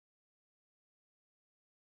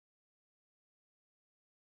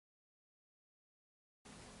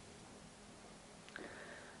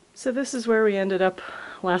So this is where we ended up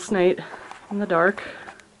last night in the dark.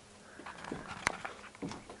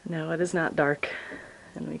 Now it is not dark,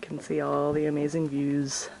 and we can see all the amazing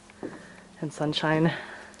views and sunshine.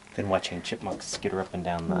 Been watching chipmunks skitter up and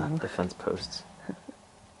down the fence posts.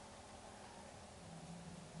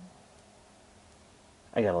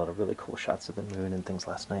 I got a lot of really cool shots of the moon and things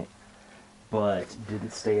last night, but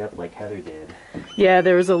didn't stay up like Heather did. Yeah,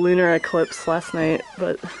 there was a lunar eclipse last night,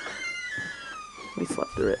 but we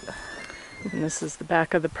slept through it. And this is the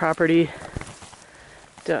back of the property.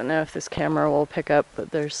 Don't know if this camera will pick up,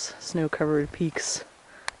 but there's snow-covered peaks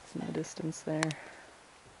in the distance there.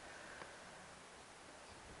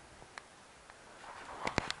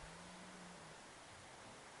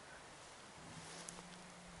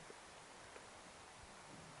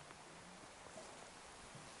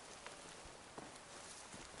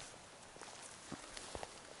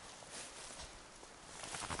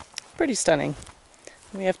 Pretty stunning.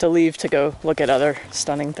 We have to leave to go look at other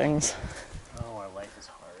stunning things. Oh, our life is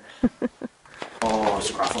hard. Oh,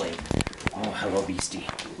 scruffling. Oh, hello, beastie.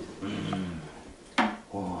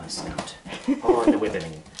 Oh, snout. Oh, the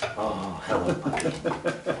whipping. Oh, hello, puppy.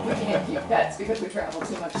 We can't keep pets because we travel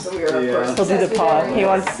too much, so we are Yeah. He'll do the paw. He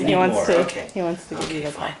wants to Okay. he wants to give you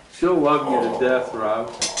the paw. She'll love you to death, Rob.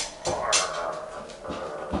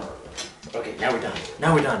 Okay, now we're done.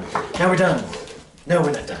 Now we're done. Now we're done. No,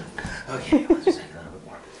 we're not done. Okay, let's just take a little bit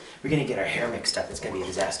more. We're gonna get our hair mixed up. It's gonna be a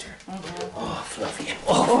disaster. Oh, fluffy.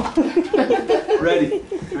 Oh. Ready.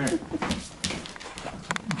 Right.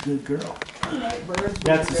 Good girl.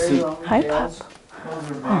 That's a soup. Hi, Pop. Those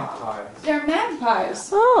are magpies. They're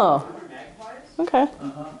magpies. Oh. Okay.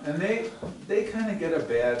 And they kind of get a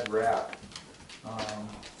bad rap.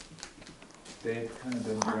 They've kind of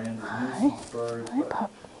been branded nuisance birds,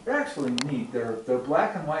 but they're actually neat. They're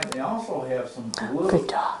black and white. They also have some blue. Good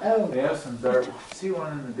dog. Oh, They have some dark. See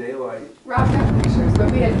one in the daylight. Rob got pictures,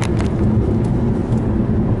 but we had.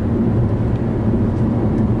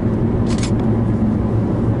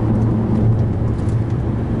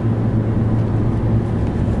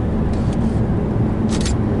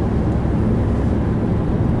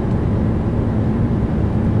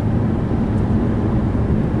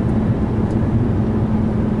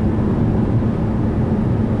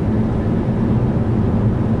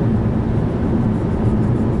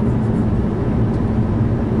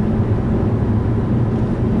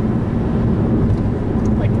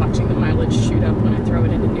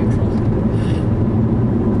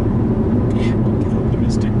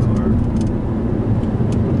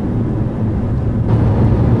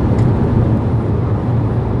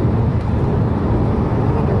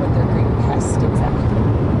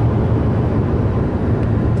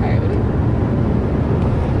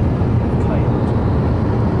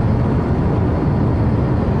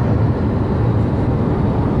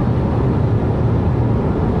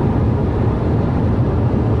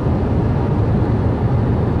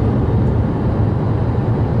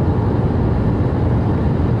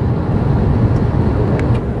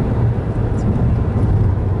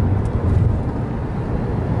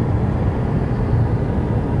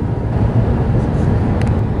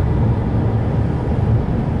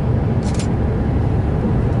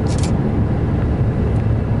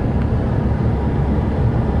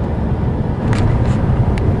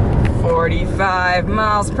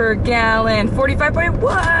 Miles per gallon,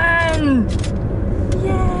 45.1!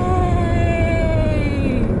 Yay!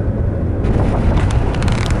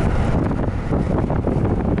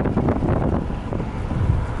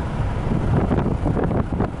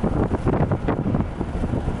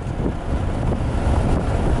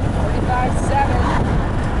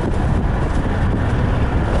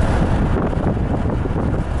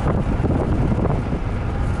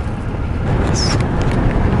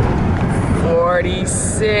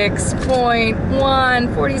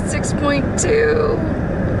 .1,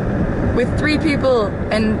 46.2 with 3 people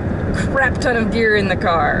and crap ton of gear in the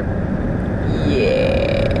car.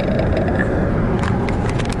 Yeah.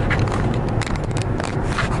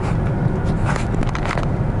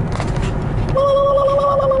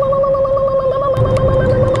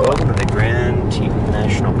 Welcome to the Grand Teton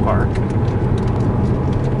National Park.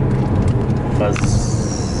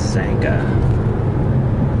 Buzzanga.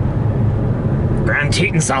 Grand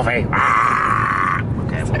Teton selfie. Ah!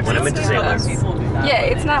 Okay, well, when I'm in disabled. Yeah,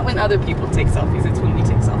 it's not when other people take selfies, it's when we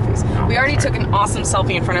take selfies. Oh, We already sorry. took an awesome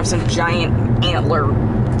selfie in front of some giant antler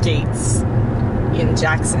gates in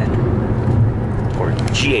Jackson. Or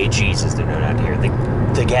GAGs as they're known out here.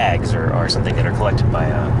 The gags are something that are collected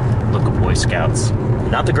by local Boy Scouts.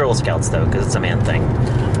 Not the Girl Scouts though, because it's a man thing.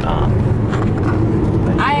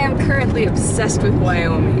 I am currently obsessed with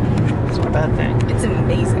Wyoming. It's not a bad thing. It's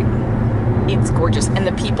amazing. It's gorgeous, and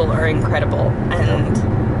the people are incredible, and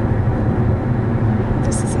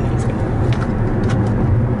this is amazing.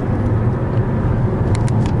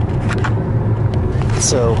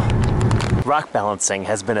 So, rock balancing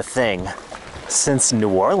has been a thing since New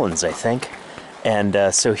Orleans, I think.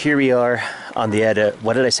 And so here we are on the edge of,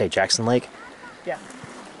 what did I say, Jackson Lake? Yeah.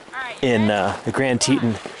 In the Grand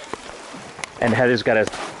Teton. And Heather's got a,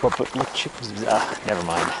 never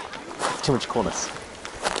mind. Too much coolness.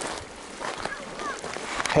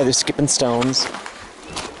 Heather's skipping stones.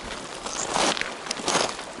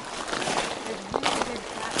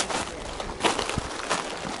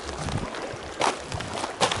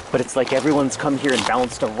 But it's like everyone's come here and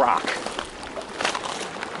balanced a rock.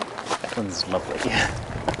 That one's lovely.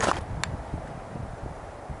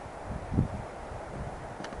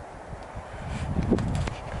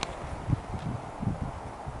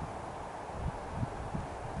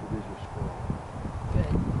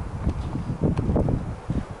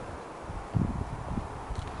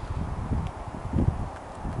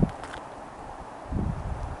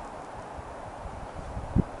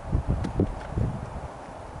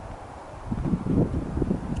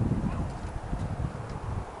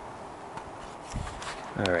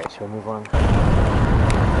 All right, shall we move on?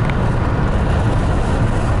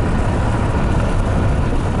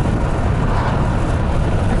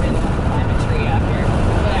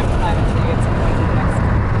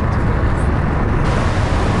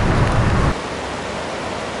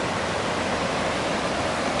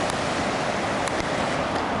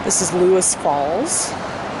 This is Lewis Falls.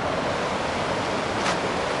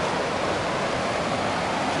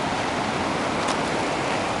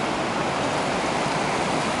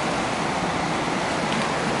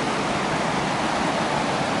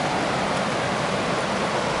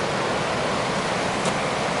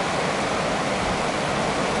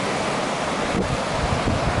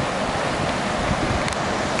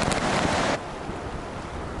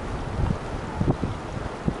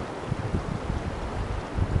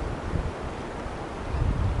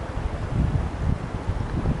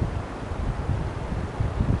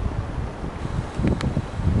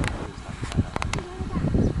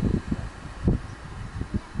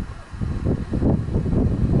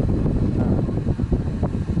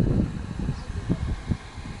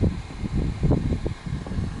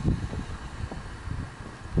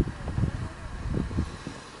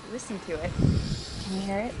 Listen to it. Can you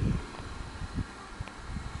hear it?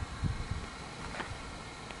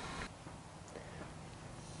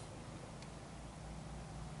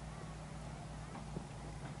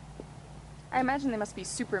 I imagine they must be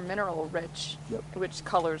super mineral rich, which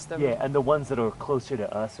colors them. Yeah, and the ones that are closer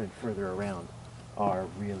to us and further around are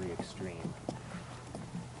really extreme.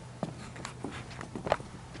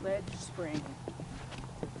 Ledge Spring.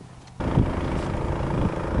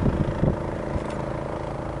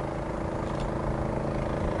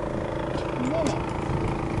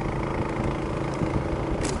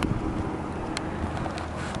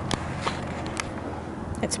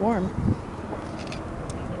 It's warm.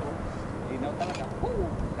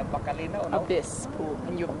 Abyss pool.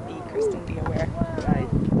 And you'll be, Kristen, be aware. Right.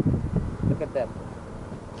 Look at that.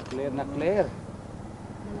 Clear na clear.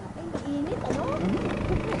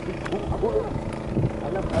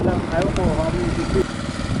 Ayaw ko, how do you do?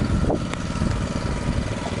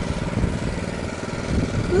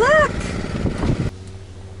 Look!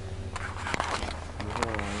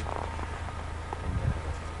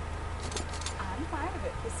 I'm fine with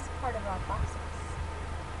it. This is part of our process.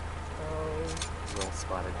 Well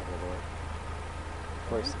spotted, Heather. Of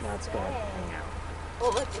course, now it's gonna hang out.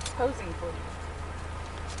 Well, look, it's posing for you.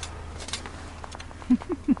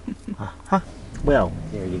 Well,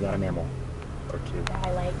 there you got a mammal or two.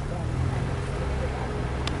 I like them.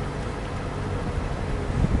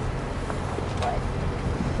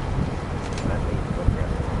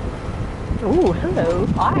 Ooh, hello.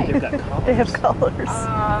 Hi. They've got collars. They have colors.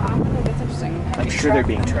 That's interesting. I'm sure they're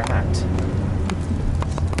being tracked.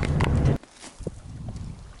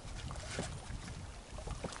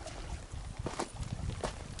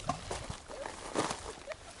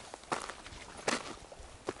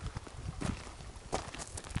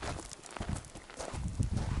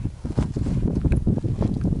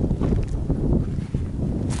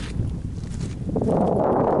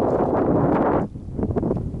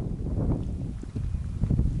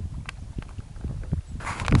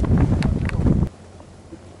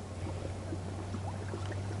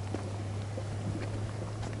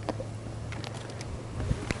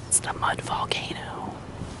 It's the mud volcano.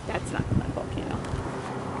 That's not the mud volcano.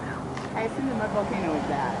 I assume the mud volcano is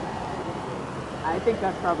that. I think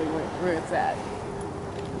that's probably where it's at.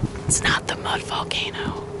 It's not the mud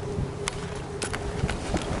volcano.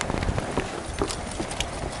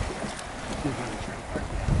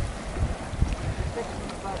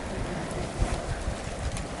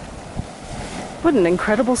 What an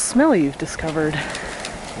incredible smell you've discovered.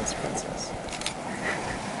 Yes, princess.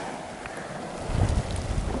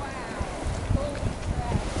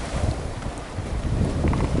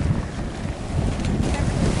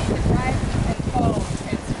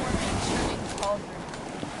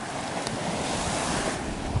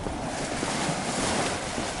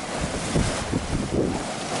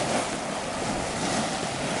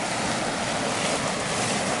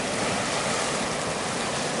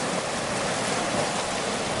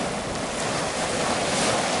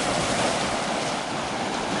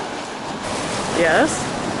 Yes?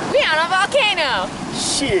 We on a volcano!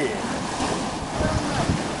 Shit!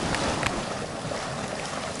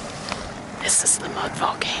 This is the mud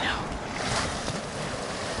volcano.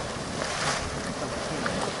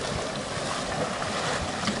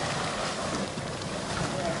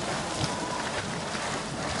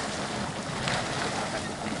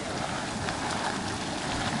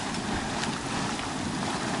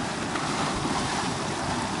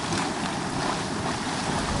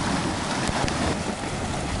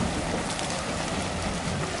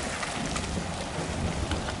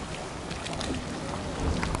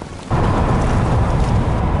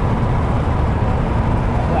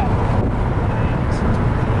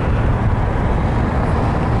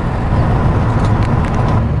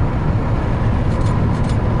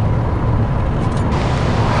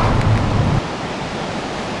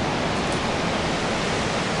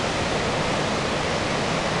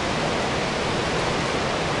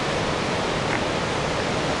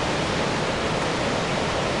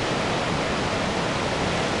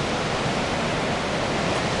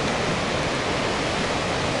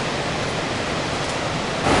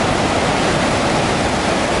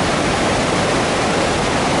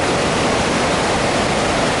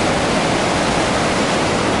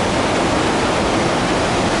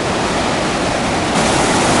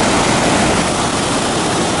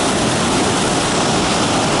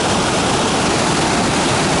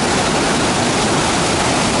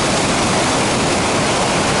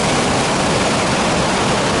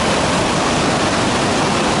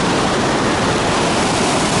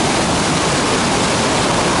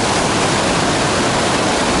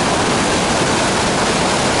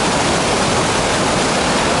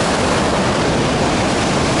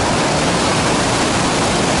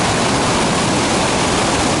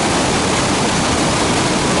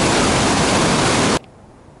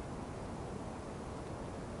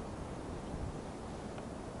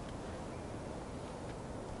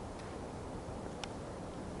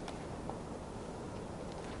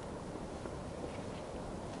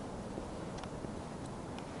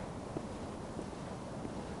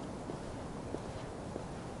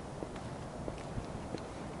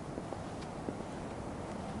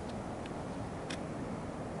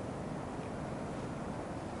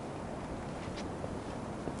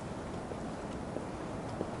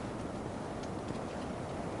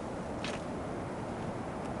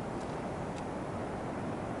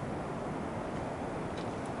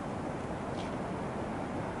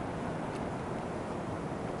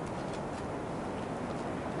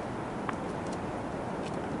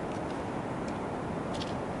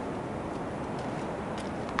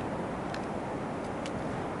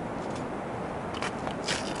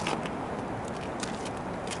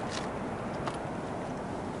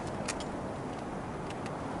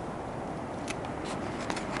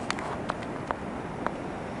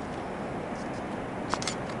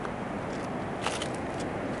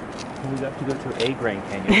 We have to go to a Grand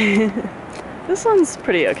Canyon. This one's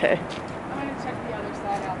pretty okay. I'm gonna check the other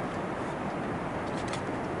side out.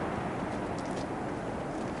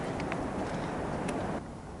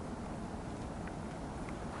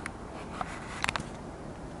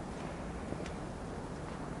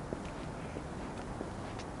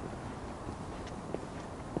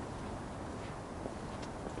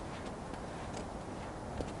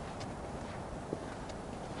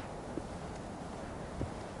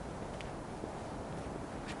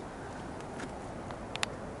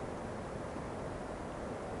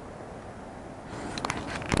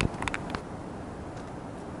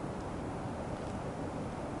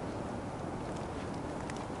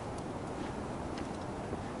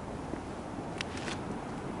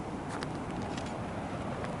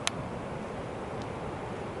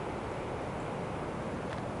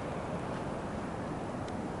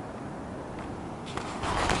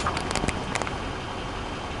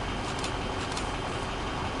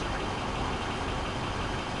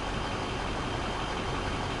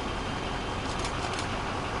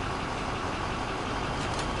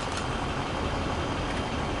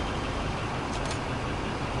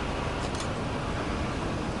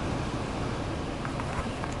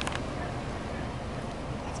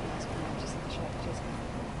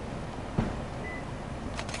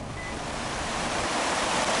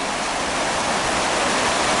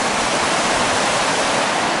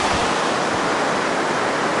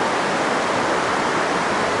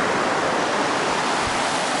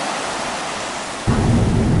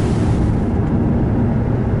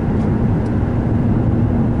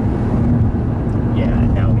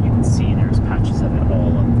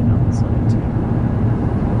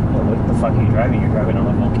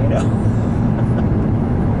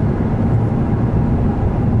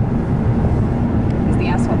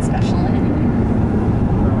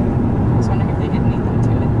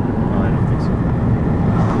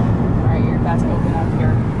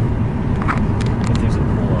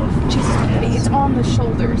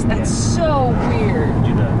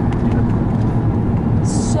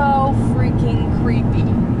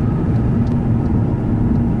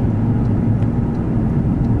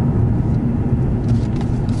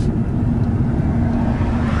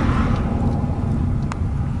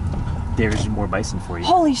 there's more bison for you.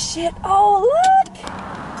 Holy shit! Oh, look!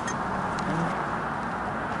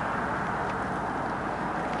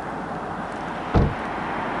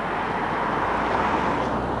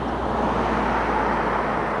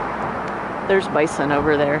 There's bison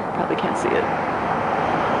over there. Probably can't see it.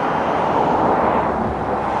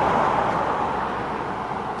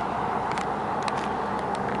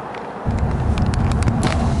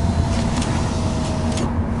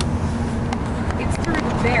 It's through the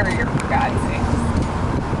barrier, for God's sakes.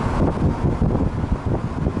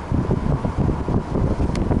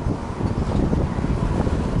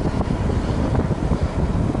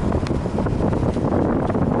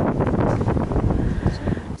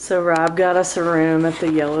 So Rob got us a room at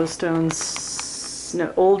the Yellowstone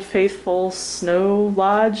Old Faithful Snow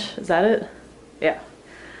Lodge. Is that it? Yeah.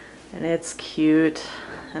 And it's cute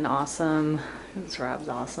and awesome. It's Rob's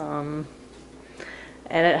awesome.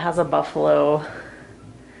 And it has a buffalo.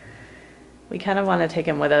 We kind of want to take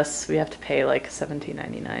him with us. We have to pay like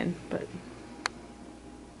 $17.99, but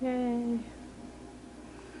yay.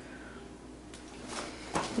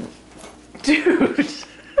 Dude.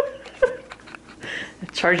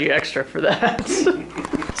 Charge you extra for that.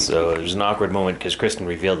 So there's an awkward moment because Kristen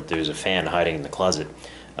revealed that there's a fan hiding in the closet.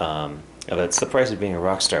 That's the price of being a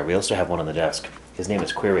rock star. We also have one on the desk. His name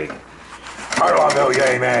is Query. I love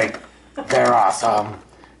ilyAIMY. They're awesome.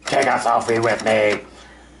 Take a selfie with me.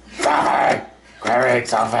 Selfie. Query,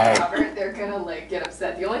 selfie. Robert, they're gonna like get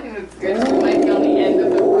upset. The only thing that's good is we might be on the end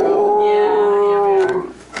of the row. Yeah,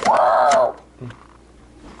 we are.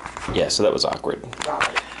 Yeah, so that was awkward.